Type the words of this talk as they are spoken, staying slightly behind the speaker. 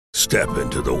Step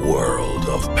into the world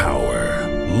of power,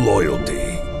 loyalty,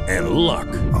 and luck.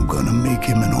 I'm gonna make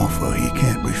him an offer he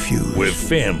can't refuse. With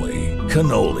family,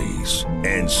 cannolis,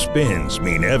 and spins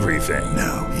mean everything.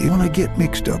 Now, you wanna get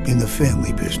mixed up in the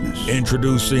family business.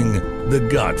 Introducing The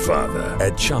Godfather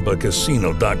at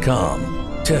ChumbaCasino.com.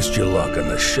 Test your luck in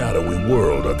the shadowy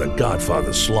world of The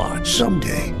Godfather slot.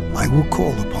 Someday, I will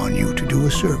call upon you to do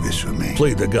a service for me.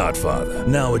 Play The Godfather,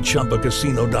 now at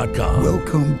ChumbaCasino.com.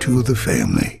 Welcome to the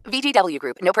family. VGW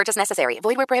Group. No purchase necessary.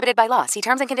 Void where prohibited by law. See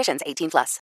terms and conditions.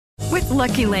 18+. With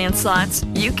Lucky Land Slots,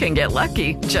 you can get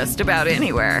lucky just about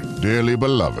anywhere. Dearly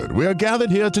beloved, we are gathered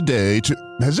here today to...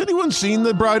 Has anyone seen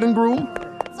the bride and groom?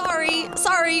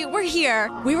 Sorry, we're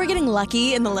here. We were getting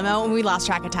lucky in the limo and we lost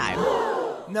track of time.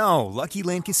 No, Lucky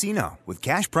Land Casino, with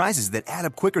cash prizes that add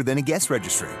up quicker than a guest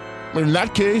registry. In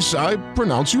that case, I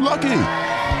pronounce you lucky.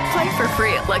 Play for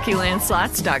free at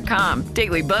LuckyLandSlots.com.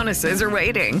 Daily bonuses are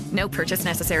waiting. No purchase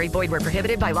necessary. Void where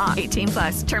prohibited by law.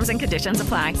 18+. Terms and conditions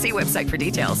apply. See website for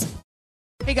details.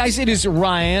 Hey guys, it is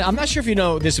Ryan. I'm not sure if you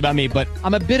know this about me, but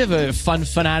I'm a bit of a fun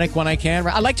fanatic when I can.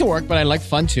 I like to work, but I like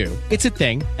fun too. It's a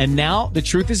thing. And now the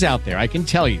truth is out there. I can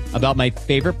tell you about my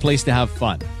favorite place to have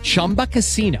fun. Chumba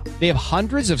Casino. They have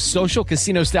hundreds of social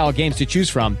casino style games to choose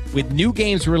from with new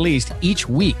games released each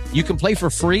week. You can play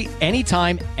for free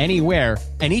anytime, anywhere.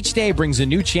 And each day brings a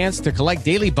new chance to collect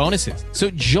daily bonuses. So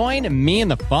join me in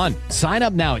the fun. Sign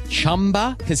up now at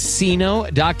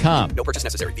ChumbaCasino.com. No purchase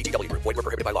necessary. VGW Group. Void where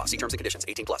prohibited by law. See terms and conditions.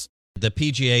 18+. The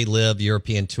PGA Live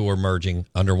European Tour merging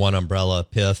under one umbrella.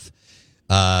 Piff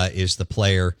is the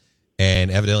player, and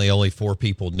evidently only 4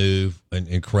 people knew.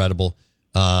 Incredible.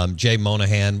 Jay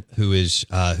Monahan, who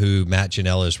Matt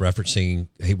Ginella is referencing,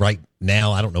 he right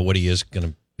now, I don't know what he is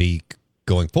going to be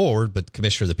going forward, but the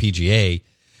commissioner of the PGA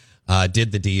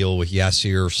did the deal with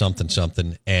Yasir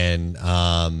something, and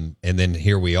then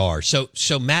here we are. So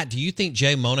Matt, do you think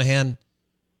Jay Monahan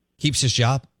keeps his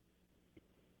job?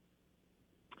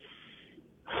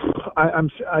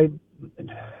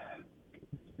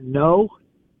 No,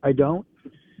 I don't.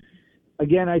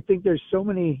 Again, I think there's so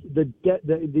many. The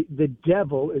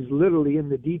devil is literally in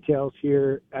the details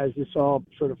here as this all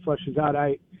sort of flushes out.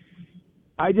 I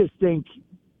just think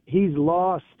he's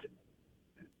lost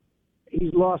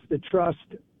the trust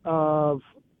of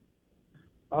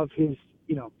his,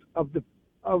 of the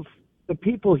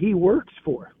people he works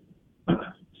for.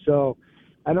 So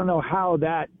I don't know how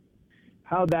that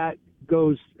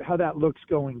looks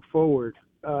going forward.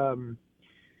 I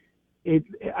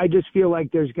just feel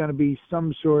like there's going to be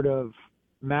some sort of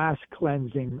mass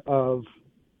cleansing of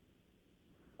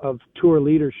tour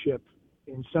leadership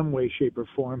in some way, shape, or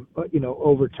form,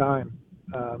 over time.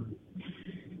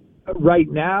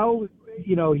 Right now,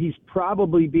 he's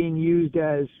probably being used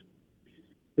as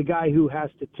the guy who has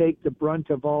to take the brunt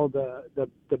of all the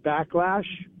backlash.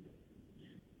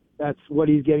 That's what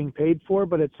he's getting paid for.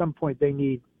 But at some point, they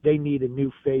need a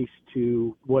new face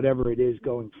to whatever it is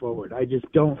going forward. I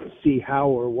just don't see how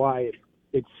or why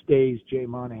it stays Jay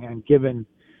Monahan, given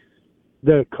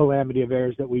the calamity of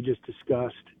errors that we just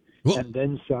discussed, and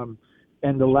then some,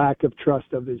 and the lack of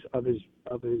trust of his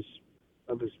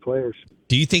players.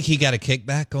 Do you think he got a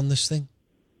kickback on this thing?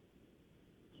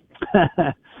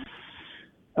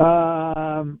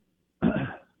 I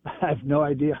have no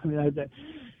idea. I mean,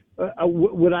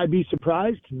 would I be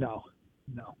surprised? No.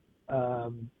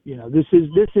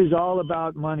 This is all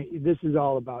about money. This is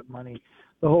all about money.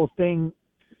 The whole thing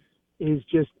is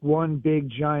just one big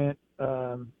giant,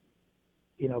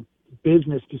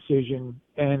 business decision.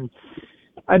 And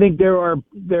I think there are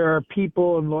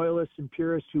people and loyalists and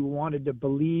purists who wanted to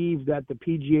believe that the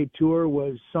PGA Tour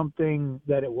was something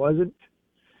that it wasn't.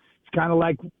 It's kind of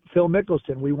like Phil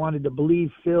Mickelson. We wanted to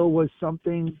believe Phil was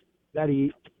something that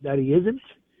he isn't.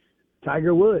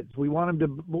 Tiger Woods. We want to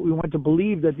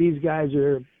believe that these guys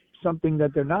are something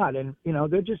that they're not, and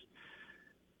they're just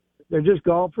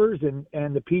golfers, and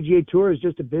the PGA Tour is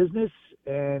just a business,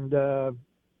 and the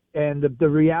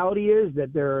reality is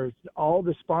that there's all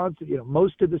the sponsors,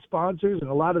 most of the sponsors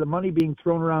and a lot of the money being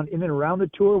thrown around in and around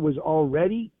the tour was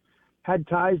already had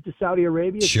ties to Saudi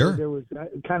Arabia. Sure. So there was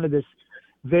kind of this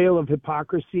veil of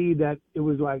hypocrisy that it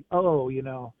was like,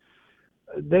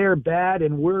 they're bad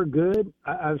and we're good.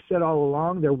 I've said all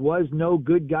along there was no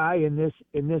good guy in this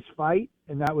fight,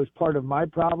 and that was part of my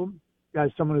problem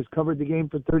as someone who's covered the game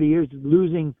for 30 years,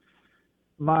 losing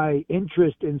my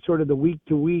interest in sort of the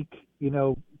week-to-week,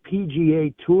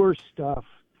 PGA Tour stuff,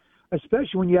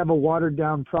 especially when you have a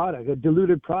watered-down product, a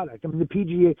diluted product. I mean, the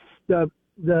PGA,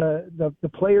 the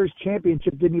Players'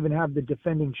 Championship didn't even have the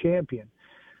defending champion,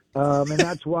 and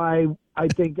that's why I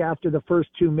think after the first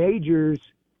 2 majors,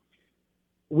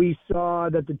 we saw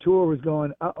that the tour was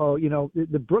going,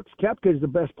 the Brooks Koepka is the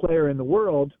best player in the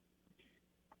world,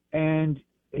 and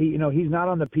he's not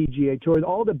on the PGA Tour.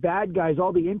 All the bad guys,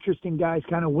 all the interesting guys,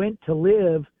 kind of went to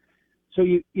live. So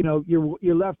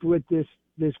you're left with this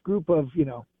group of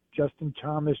Justin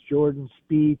Thomas, Jordan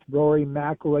Spieth, Rory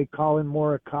McIlroy, Colin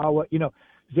Morikawa,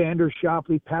 Xander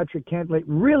Schauffele, Patrick Cantlay,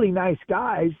 really nice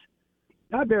guys.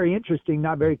 Not very interesting,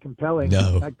 not very compelling.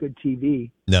 No. Not good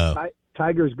TV. No.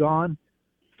 Tiger's gone.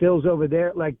 Phil's over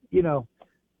there.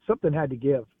 Something had to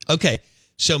give. Okay.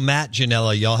 So Matt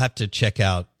Ginella, y'all have to check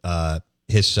out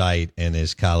his site and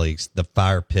his colleagues, the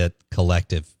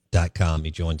firepitcollective.com.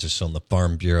 He joins us on the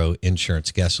Farm Bureau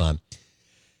Insurance Guest Line.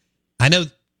 I know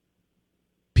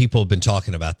people have been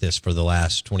talking about this for the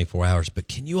last 24 hours, but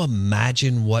can you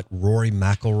imagine what Rory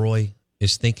McIlroy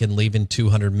is thinking, leaving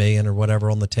 $200 million or whatever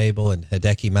on the table, and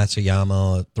Hideki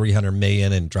Matsuyama $300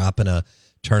 million, and dropping a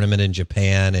tournament in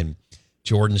Japan, and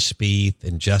Jordan Spieth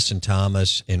and Justin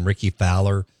Thomas and Ricky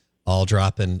Fowler all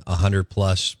dropping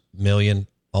 $100+ million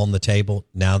on the table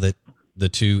now that the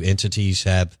two entities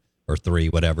have, or three,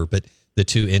 whatever, but the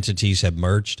two entities have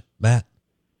merged, Matt?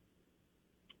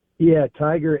 Yeah,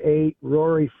 Tiger 8,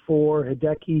 Rory 4,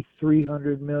 Hideki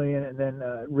 $300 million, and then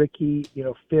Ricky,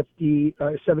 50,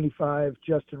 75,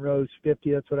 Justin Rose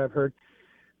 50. That's what I've heard.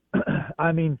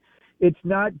 I mean, it's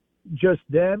not just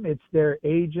them; it's their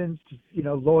agents,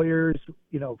 lawyers,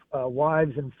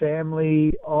 wives and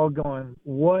family, all going,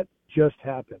 "What just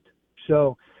happened?"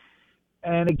 So,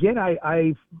 and again,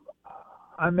 I'm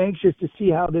anxious to see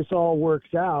how this all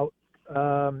works out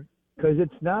because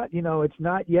it's not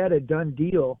yet a done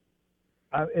deal.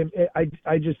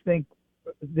 I just think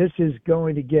this is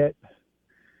going to get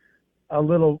a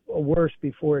little worse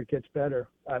before it gets better.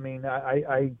 I mean,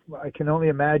 I can only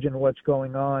imagine what's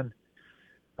going on,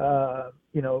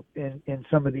 in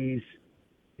some of these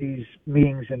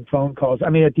meetings and phone calls. I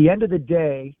mean, at the end of the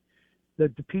day, the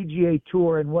PGA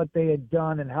Tour and what they had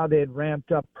done and how they had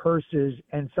ramped up purses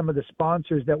and some of the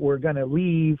sponsors that were going to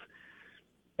leave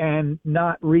and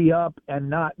not re-up and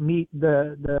not meet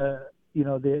the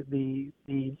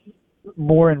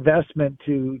more investment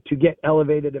to get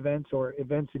elevated events or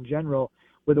events in general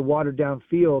with a watered down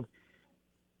field.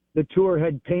 The tour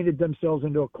had painted themselves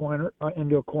into a corner,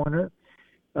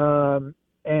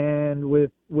 and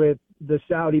with the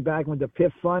Saudi backing, with the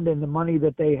PIF fund and the money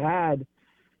that they had,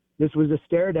 this was a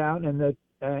stare down, and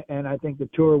I think the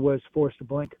tour was forced to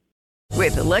blink.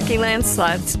 With the Lucky Land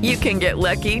Slots, you can get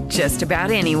lucky just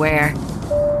about anywhere.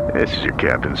 This is your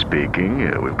captain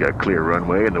speaking. We've got clear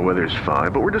runway and the weather's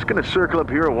fine, but we're just going to circle up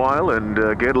here a while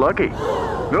and get lucky.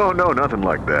 No, nothing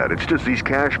like that. It's just these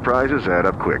cash prizes add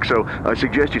up quick. So I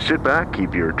suggest you sit back,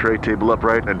 keep your tray table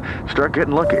upright, and start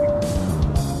getting lucky.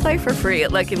 Play for free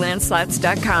at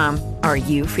LuckyLandSlots.com. Are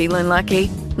you feeling lucky?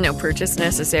 No purchase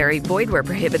necessary. Void where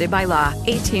prohibited by law.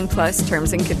 18+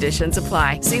 terms and conditions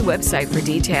apply. See website for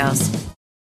details.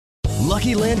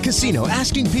 Lucky Land Casino,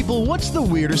 asking people, what's the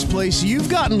weirdest place you've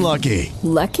gotten lucky?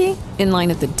 Lucky? In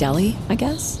line at the deli, I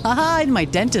guess? Aha, in my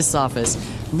dentist's office.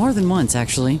 More than once,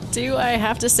 actually. Do I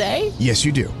have to say? Yes,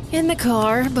 you do. In the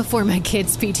car before my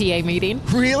kids' PTA meeting.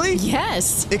 Really?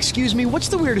 Yes. Excuse me, what's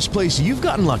the weirdest place you've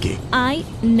gotten lucky? I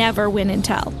never win and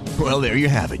tell. Well, there you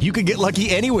have it. You can get lucky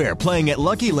anywhere, playing at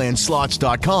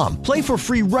LuckyLandSlots.com. Play for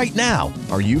free right now.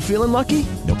 Are you feeling lucky?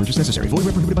 No purchase necessary. Void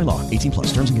where prohibited by law.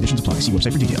 18+. Terms and conditions apply. See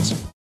website for details.